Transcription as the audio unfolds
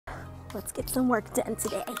Let's get some work done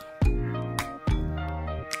today.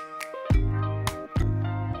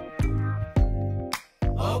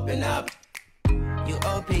 Open up, you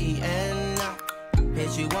OPN,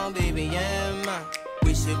 bitch, you won't BBM.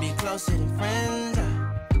 We should be closer than friends.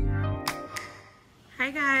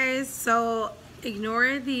 Hi guys, so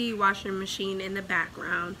ignore the washing machine in the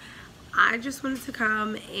background. I just wanted to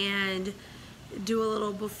come and do a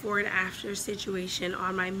little before and after situation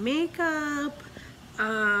on my makeup.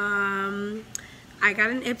 I got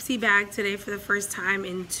an IPSY bag today for the first time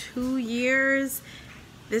in 2 years.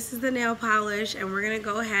 This is the nail polish, and we're gonna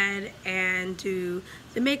go ahead and do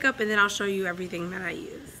the makeup, and then I'll show you everything that I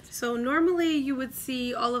used. So normally you would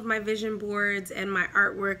see all of my vision boards and my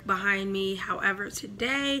artwork behind me. However,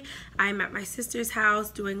 today I'm at my sister's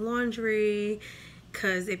house doing laundry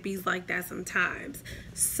because it be like that sometimes.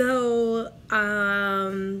 So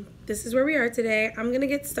this is where we are today. I'm gonna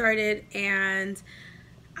get started, and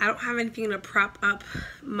I don't have anything to prop up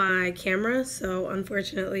my camera, so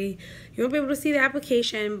unfortunately you won't be able to see the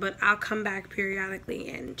application, but I'll come back periodically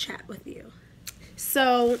and chat with you.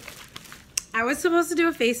 So I was supposed to do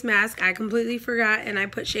a face mask. I completely forgot, and I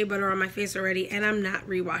put shea butter on my face already, and I'm not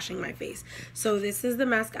re-washing my face. So this is the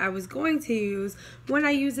mask I was going to use. When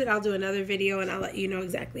I use it, I'll do another video and I'll let you know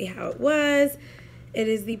exactly how it was. It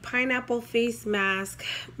is the Pineapple Face Mask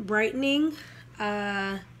Brightening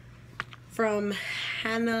from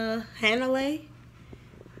Hanalei.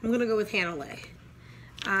 I'm gonna go with Hanalei.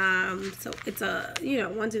 So it's a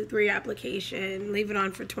 1, 2, 3 application. Leave it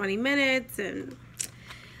on for 20 minutes and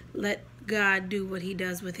let God do what he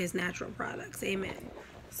does with his natural products. Amen.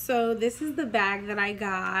 So this is the bag that I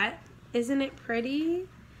got. Isn't it pretty?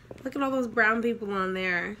 Look at all those brown people on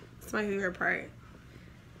there. It's my favorite part.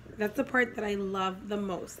 That's the part that I love the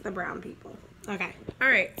most, the brown people. Okay. All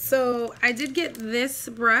right. So I did get this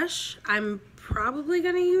brush. I'm probably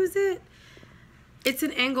going to use it. It's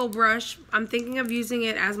an angle brush. I'm thinking of using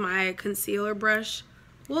it as my concealer brush.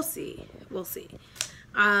 We'll see. We'll see.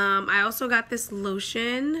 I also got this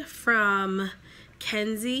lotion from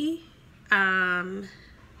Kenzie. Hopefully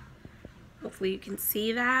you can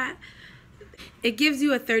see that. It gives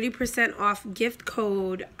you a 30% off gift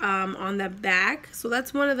code on the back. So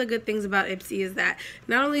that's one of the good things about IPSY, is that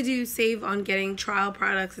not only do you save on getting trial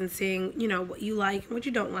products and seeing, what you like and what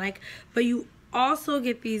you don't like, but you also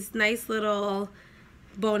get these nice little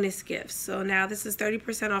bonus gifts. So now this is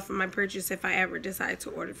 30% off of my purchase if I ever decide to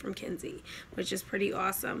order from Kenzie, which is pretty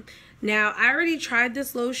awesome. Now I already tried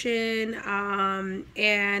this lotion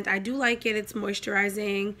and I do like it. It's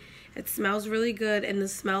moisturizing. It smells really good, and the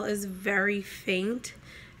smell is very faint.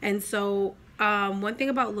 And so one thing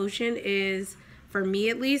about lotion is, for me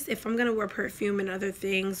at least, if I'm gonna wear perfume and other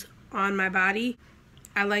things on my body,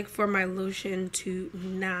 I like for my lotion to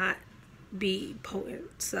not be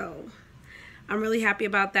potent. So I'm really happy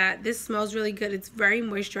about that. This smells really good. It's very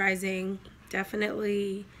moisturizing.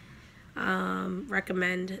 Definitely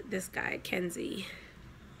recommend this guy, Kenzie.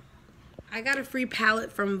 I got a free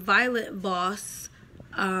palette from Violet Voss.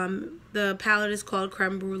 The palette is called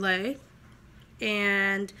Creme Brulee,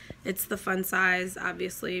 and it's the fun size,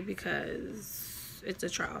 obviously, because it's a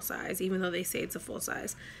trial size. Even though they say it's a full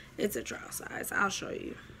size, it's a trial size. I'll show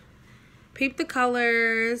you. Peep the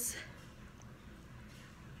colors.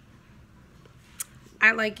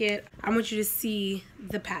 I like it. I want you to see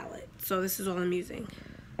the palette. So this is all I'm using.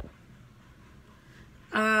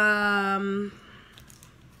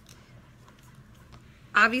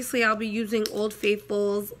 Obviously, I'll be using Old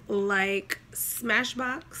Faithfuls like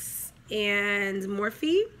Smashbox and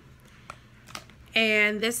Morphe.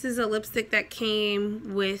 And this is a lipstick that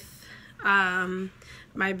came with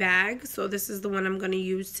my bag. So this is the one I'm going to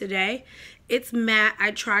use today. It's matte.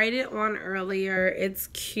 I tried it on earlier. It's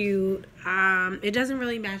cute. It doesn't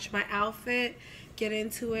really match my outfit. Get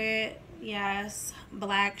into it. Yes.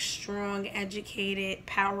 Black, strong, educated,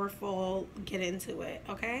 powerful. Get into it.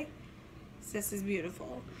 Okay? This is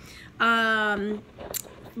beautiful.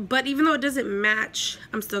 But even though it doesn't match,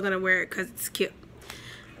 I'm still gonna wear it because it's cute.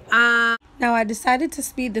 Now I decided to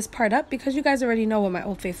speed this part up because you guys already know what my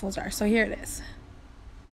Old Faithfuls are. So here it is.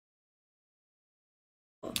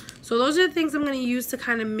 So those are the things I'm gonna use to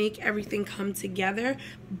kind of make everything come together.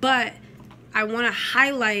 But I want to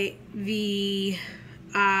highlight the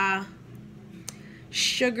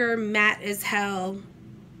Sugar Matte as Hell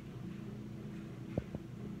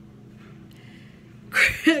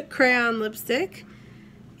crayon lipstick,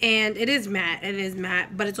 and it is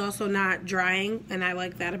matte, but it's also not drying, and I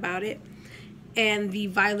like that about it. And the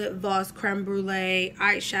Violet Voss Creme Brulee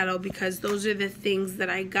eyeshadow, because those are the things that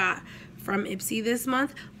I got from IPSY this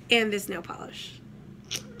month, and this nail polish.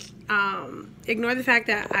 Ignore the fact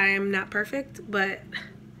that I am not perfect, but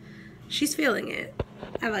she's feeling it.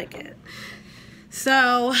 I like it.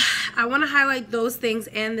 So I want to highlight those things,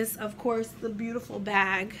 and this, of course, the beautiful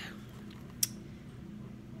bag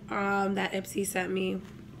that IPSY sent me.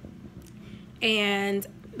 And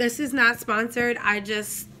this is not sponsored. I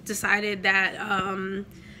just decided that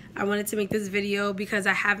I wanted to make this video because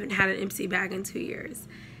I haven't had an IPSY bag in 2 years.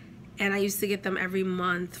 And I used to get them every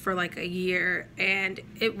month for like a year, and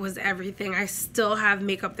it was everything. I still have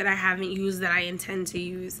makeup that I haven't used that I intend to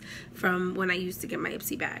use from when I used to get my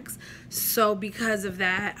IPSY bags. So because of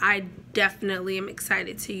that, I definitely am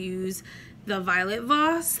excited to use the Violet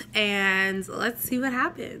Voss, and let's see what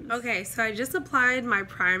happens. Okay, so I just applied my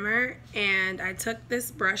primer, and I took this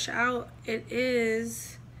brush out. It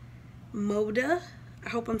is Moda. I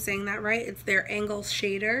hope I'm saying that right. It's their angle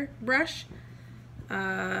shader brush.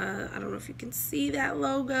 I don't know if you can see that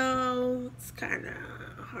logo. It's kind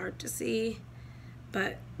of hard to see,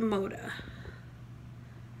 but Moda.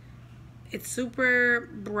 It's super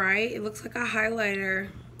bright. It looks like a highlighter.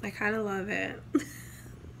 I kind of love it.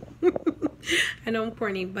 I know I'm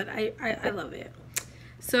corny, but I love it.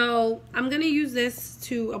 So I'm going to use this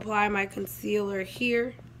to apply my concealer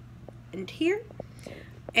here and here.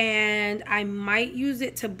 And I might use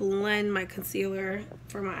it to blend my concealer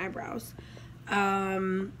for my eyebrows.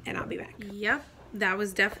 And I'll be back. Yep, that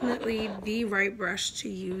was definitely the right brush to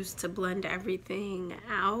use to blend everything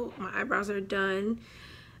out. My eyebrows are done.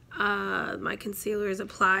 My concealer is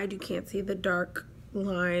applied. You can't see the dark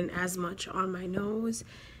line as much on my nose.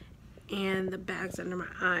 And the bags under my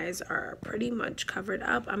eyes are pretty much covered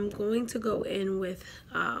up. I'm going to go in with,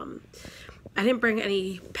 I didn't bring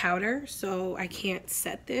any powder, so I can't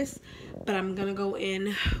set this, but I'm gonna go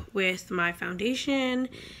in with my foundation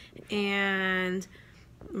and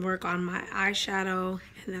work on my eyeshadow,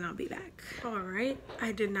 and then I'll be back. All right,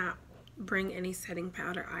 I did not bring any setting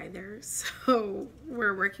powder either, so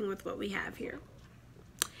we're working with what we have here.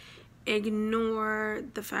 Ignore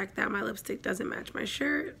the fact that my lipstick doesn't match my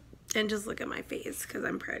shirt, and just look at my face because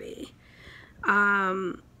I'm pretty.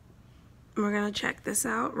 We're gonna check this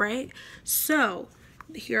out, right? So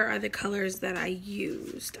here are the colors that I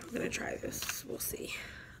used. I'm gonna try this, we'll see.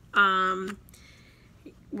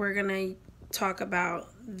 We're gonna talk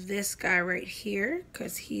about this guy right here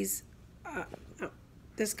because he's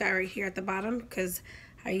this guy right here at the bottom because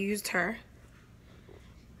I used her.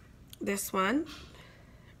 This one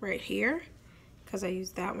right here because I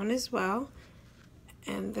used that one as well,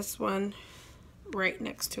 and this one right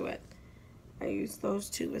next to it. I used those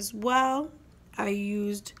two as well. I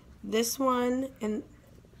used this one and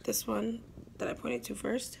this one that I pointed to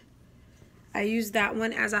first. I used that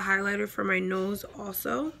one as a highlighter for my nose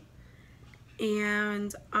also.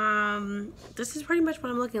 And this is pretty much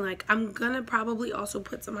what I'm looking like. I'm gonna probably also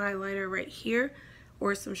put some highlighter right here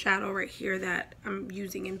or some shadow right here that I'm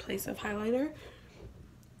using in place of highlighter.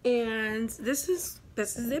 And this is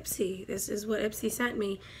IPSY. This is what IPSY sent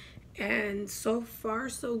me. And so far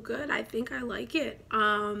so good. I think I like it.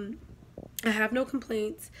 I have no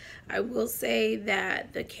complaints. I will say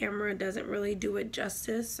that the camera doesn't really do it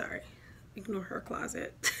justice. Sorry, ignore her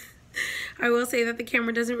closet. I will say that the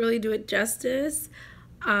camera doesn't really do it justice.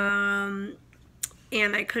 And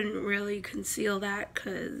I couldn't really conceal that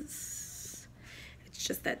because it's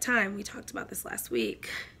just that time. We talked about this last week.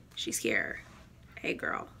 She's here. Hey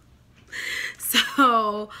girl.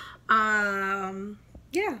 So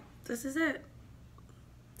yeah, this is it.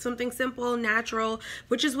 Something simple, natural,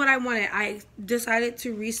 which is what I wanted. I decided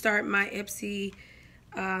to restart my IPSY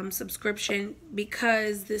subscription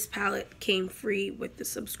because this palette came free with the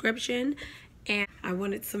subscription, and I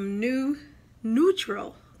wanted some new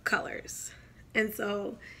neutral colors. And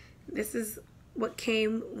so this is what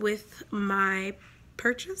came with my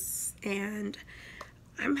purchase, and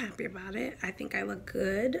I'm happy about it. I think I look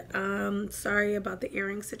good. Sorry about the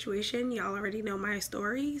earring situation. Y'all already know my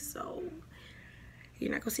story, so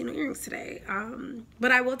you're not gonna see no earrings today.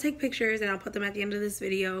 But I will take pictures and I'll put them at the end of this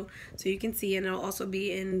video so you can see, and it'll also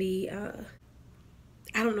be in the,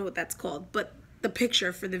 I don't know what that's called, but the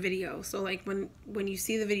picture for the video. So like when you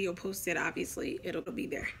see the video posted, obviously it'll be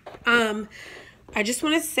there. I just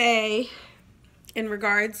wanna say in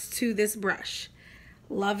regards to this brush,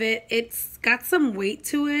 love it. It's got some weight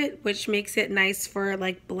to it, which makes it nice for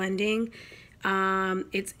like blending.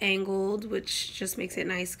 It's angled, which just makes it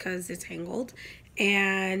nice because it's angled.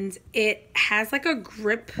 And it has like a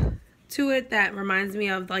grip to it that reminds me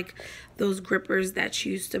of like those grippers that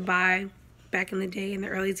you used to buy back in the day in the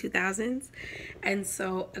early 2000s. And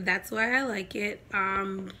so that's why I like it.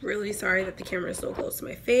 I'm really sorry that the camera is so close to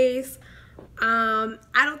my face.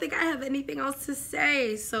 I don't think I have anything else to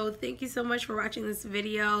say. So thank you so much for watching this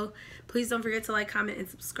video. Please don't forget to like, comment, and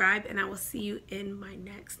subscribe, and I will see you in my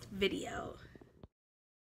next video.